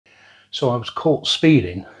So I was caught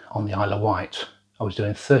speeding on the Isle of Wight. I was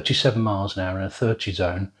doing 37 miles an hour in a 30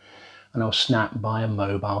 zone, and I was snapped by a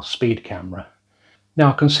mobile speed camera. Now,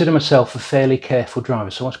 I consider myself a fairly careful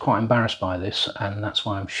driver, so I was quite embarrassed by this, and that's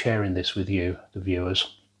why I'm sharing this with you, the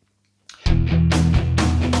viewers.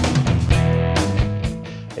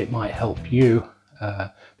 It might help you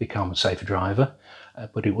become a safer driver,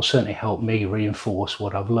 but it will certainly help me reinforce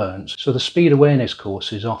what I've learned. So the speed awareness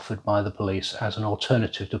course is offered by the police as an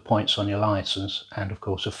alternative to points on your licence and of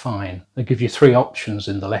course a fine. They give you 3 options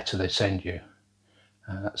in the letter they send you.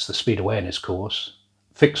 That's the speed awareness course,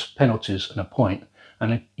 fixed penalties and a point,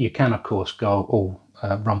 and you can of course go all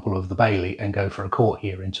rumple of the Bailey and go for a court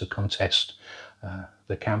hearing to contest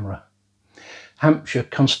the camera. Hampshire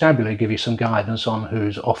Constabulary give you some guidance on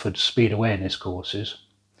who's offered speed awareness courses,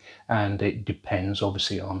 and it depends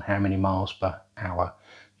obviously on how many miles per hour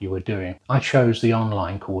you were doing. I chose the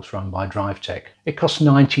online course run by DriveTech. It costs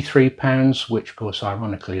 £93, which of course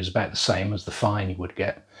ironically is about the same as the fine you would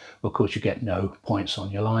get. Of course you get no points on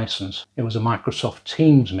your licence. It was a Microsoft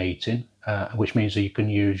Teams meeting, which means that you can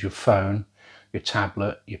use your phone, your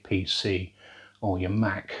tablet, your PC or your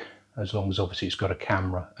Mac, as long as obviously it's got a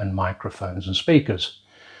camera and microphones and speakers.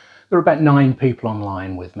 There were about 9 people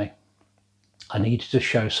online with me. I needed to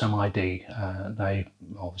show some ID.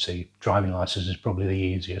 Obviously driving license is probably the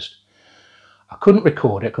easiest. I couldn't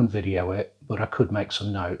record it, couldn't video it, but I could make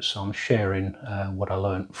some notes. So I'm sharing what I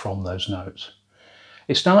learned from those notes.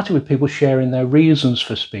 It started with people sharing their reasons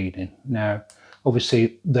for speeding. Now,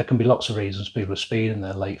 obviously there can be lots of reasons people are speeding.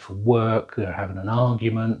 They're late for work, they're having an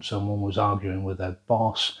argument, someone was arguing with their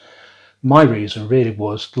boss. My reason really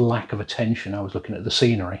was the lack of attention. I was looking at the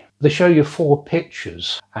scenery. They show you 4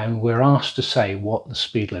 pictures and we're asked to say what the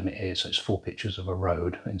speed limit is. It's 4 pictures of a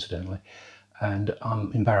road, incidentally. And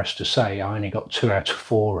I'm embarrassed to say I only got 2 out of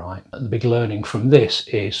 4 right. The big learning from this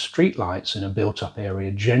is street lights in a built-up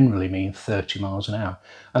area generally mean 30 miles an hour,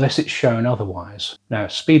 unless it's shown otherwise. Now,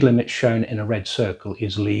 speed limit shown in a red circle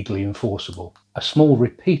is legally enforceable. A small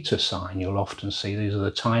repeater sign you'll often see. These are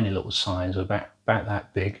the tiny little signs about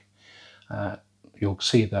that big. You'll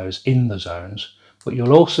see those in the zones, but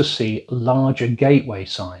you'll also see larger gateway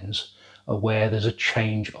signs where there's a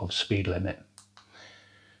change of speed limit.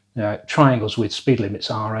 Now, triangles with speed limits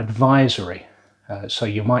are advisory, so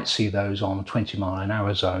you might see those on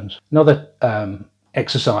 20-mile-an-hour zones. Another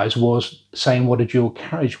exercise was saying what a dual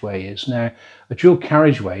carriageway is. Now, a dual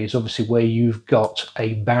carriageway is obviously where you've got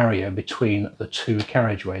a barrier between the 2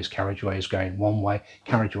 carriageways. Carriageways going one way,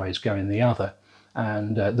 carriageways going the other.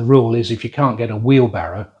 And the rule is if you can't get a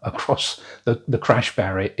wheelbarrow across the crash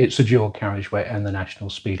barrier, it's a dual carriageway and the national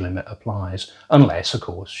speed limit applies, unless of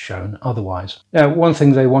course shown otherwise. Now, one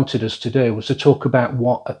thing they wanted us to do was to talk about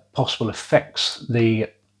what possible effects the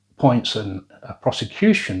points and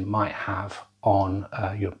prosecution might have on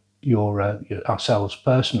ourselves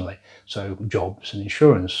personally, so jobs and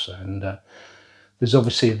insurance. And there's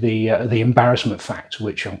obviously the embarrassment factor,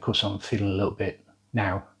 which of course I'm feeling a little bit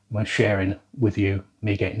now when sharing with you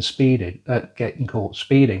me getting caught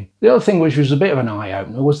speeding. The other thing which was a bit of an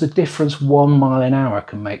eye-opener was the difference 1 mile an hour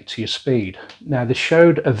can make to your speed. Now, they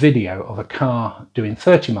showed a video of a car doing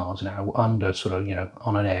 30 miles an hour under sort of,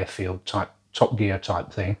 on an airfield type, Top Gear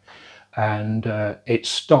type thing, and it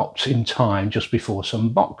stopped in time just before some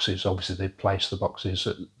boxes. Obviously they placed the boxes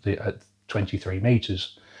at 23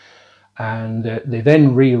 meters, and they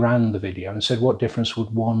then reran the video and said what difference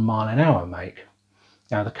would 1 mile an hour make.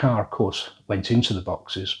 Now, the car, of course, went into the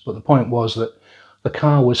boxes, but the point was that the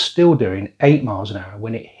car was still doing 8 miles an hour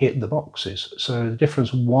when it hit the boxes. So the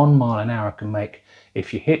difference 1 mile an hour can make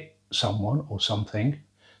if you hit someone or something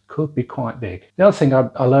could be quite big. The other thing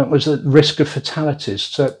I learned was the risk of fatalities.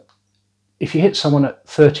 So if you hit someone at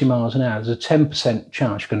 30 miles an hour, there's a 10%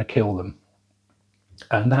 chance you're going to kill them.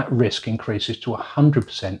 And that risk increases to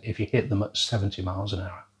 100% if you hit them at 70 miles an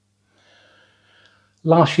hour.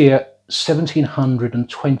 Last year,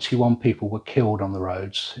 1,721 people were killed on the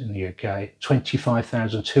roads in the UK.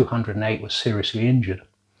 25,208 were seriously injured.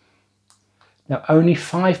 Now, only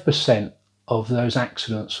 5% of those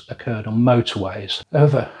accidents occurred on motorways.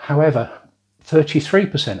 However,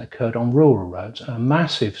 33% occurred on rural roads and a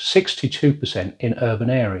massive 62% in urban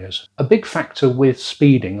areas. A big factor with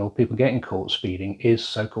speeding, or people getting caught speeding, is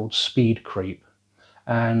so-called speed creep.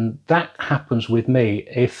 And that happens with me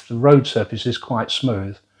if the road surface is quite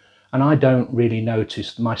smooth and I don't really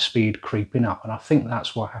notice my speed creeping up. And I think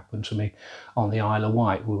that's what happened to me on the Isle of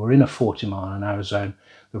Wight. We were in a 40-mile-an-hour zone.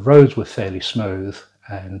 The roads were fairly smooth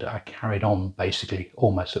and I carried on basically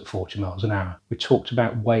almost at 40 miles an hour. We talked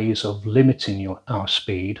about ways of limiting our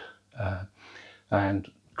speed and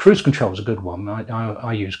Cruise control is a good one.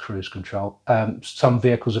 I use cruise control. Some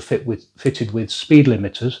vehicles are fitted with speed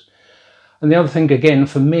limiters. And the other thing, again,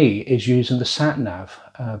 for me, is using the sat-nav.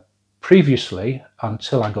 Previously,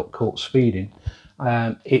 until I got caught speeding,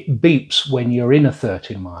 it beeps when you're in a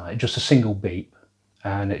 30 mile, just a single beep.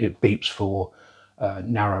 And it beeps for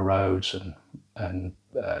narrow roads and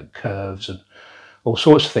curves and all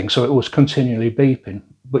sorts of things. So it was continually beeping.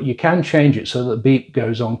 But you can change it so that the beep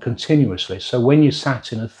goes on continuously. So when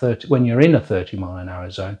you're in a 30 mile an hour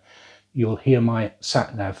zone, you'll hear my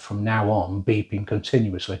sat nav from now on beeping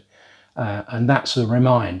continuously. And that's a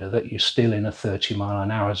reminder that you're still in a 30 mile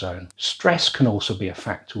an hour zone. Stress can also be a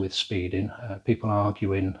factor with speeding. People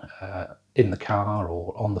arguing in the car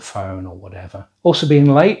or on the phone or whatever. Also being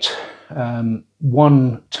late.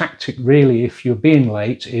 One tactic really, if you're being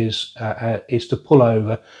late, is to pull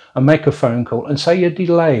over and make a phone call and say you're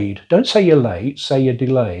delayed. Don't say you're late, say you're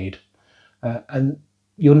delayed. And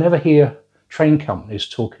you'll never hear train companies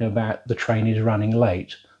talking about the train is running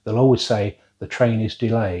late. They'll always say the train is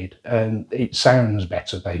delayed, and it sounds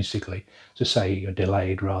better basically to say you're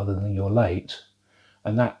delayed rather than you're late.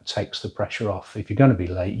 And that takes the pressure off. If you're going to be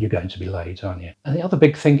late, you're going to be late, aren't you? And the other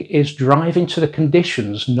big thing is driving to the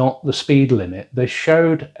conditions, not the speed limit. They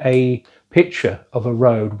showed a picture of a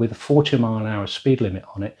road with a 40 mile an hour speed limit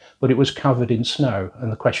on it, but it was covered in snow.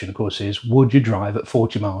 And the question, of course, is would you drive at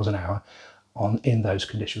 40 miles an hour in those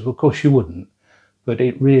conditions? Well, of course you wouldn't. But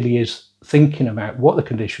it really is thinking about what the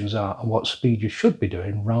conditions are and what speed you should be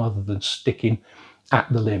doing rather than sticking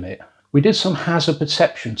at the limit. We did some hazard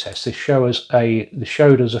perception tests. They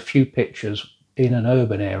showed us a few pictures in an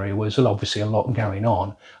urban area where there's obviously a lot going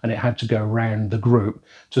on, and it had to go around the group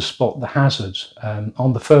to spot the hazards.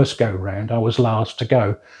 On the first go round, I was last to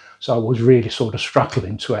go, so I was really sort of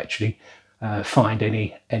struggling to actually find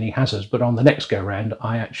any hazards. But on the next go round,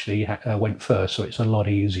 I actually went first, so it's a lot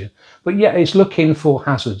easier. But yeah, it's looking for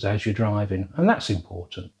hazards as you're driving, and that's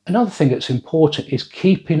important. Another thing that's important is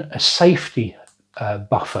keeping a safety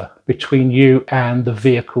buffer between you and the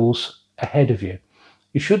vehicles ahead of you.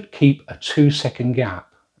 You should keep a 2-second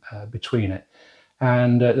gap between it,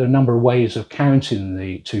 and there are a number of ways of counting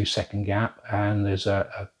the 2-second gap, and there's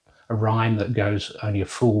a rhyme that goes only a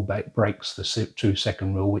fool breaks the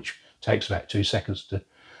 2-second rule, which takes about 2 seconds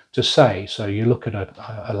to say. So you look at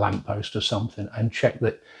a lamppost or something and check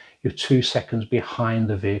that you're 2 seconds behind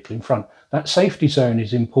the vehicle in front. That safety zone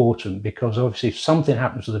is important because obviously if something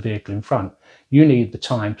happens to the vehicle in front, you need the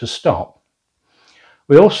time to stop.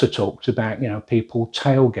 We also talked about, you know, people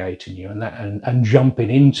tailgating you and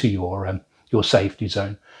jumping into your safety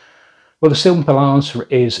zone. Well, the simple answer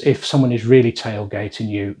is if someone is really tailgating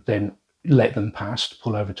you, then let them pass,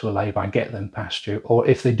 pull over to a lay-by, get them past you. Or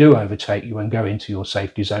if they do overtake you and go into your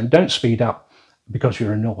safety zone, don't speed up because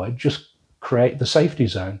you're annoyed, just create the safety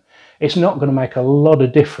zone. It's not going to make a lot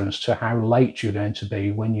of difference to how late you're going to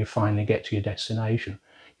be when you finally get to your destination.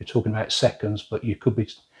 You're talking about seconds, but you could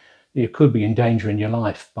be endangering your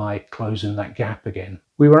life by closing that gap again.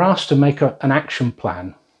 We were asked to make an action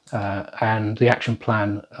plan, and the action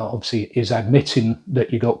plan obviously is admitting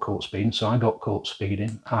that you got caught speeding. So I got caught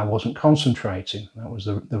speeding. I wasn't concentrating. That was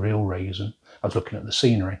the real reason. I was looking at the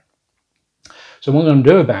scenery. So what I'm going to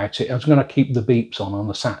do about it, I was going to keep the beeps on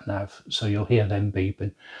the sat-nav, so you'll hear them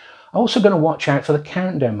beeping. I'm also going to watch out for the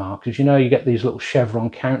countdown markers. You know, you get these little chevron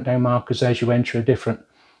countdown markers as you enter a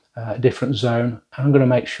different zone. I'm going to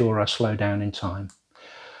make sure I slow down in time.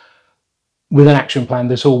 With an action plan,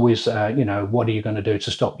 there's always, you know, what are you going to do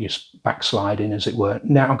to stop you backsliding, as it were.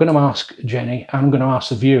 Now, I'm going to ask Jenny, and I'm going to ask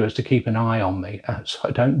the viewers to keep an eye on me so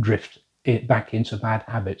I don't drift back into bad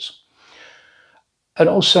habits. And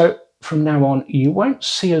also, from now on, you won't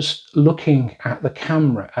see us looking at the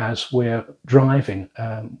camera as we're driving.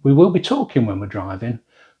 We will be talking when we're driving,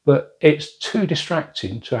 but it's too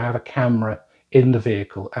distracting to have a camera in the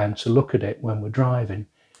vehicle and to look at it when we're driving.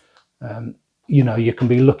 You know, you can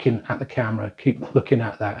be looking at the camera, keep looking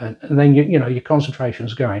at that, and then you know your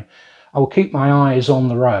concentration's going. I will keep my eyes on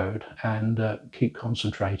the road and keep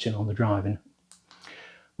concentrating on the driving.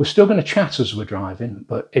 We're still going to chat as we're driving,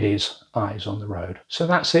 but it is eyes on the road. So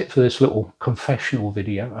that's it for this little confessional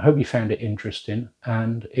video. I hope you found it interesting,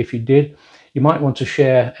 and if you did, you might want to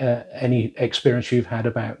share any experience you've had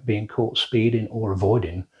about being caught speeding or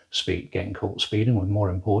avoiding getting caught speeding, or more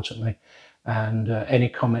importantly, and any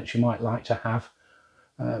comments you might like to have.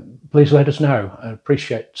 Please let us know. I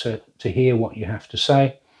appreciate to hear what you have to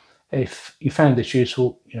say. If you found this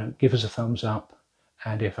useful, you know, give us a thumbs up,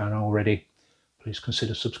 and if you haven't already, please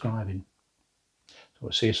consider subscribing. So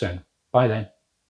we'll see you soon. Bye then.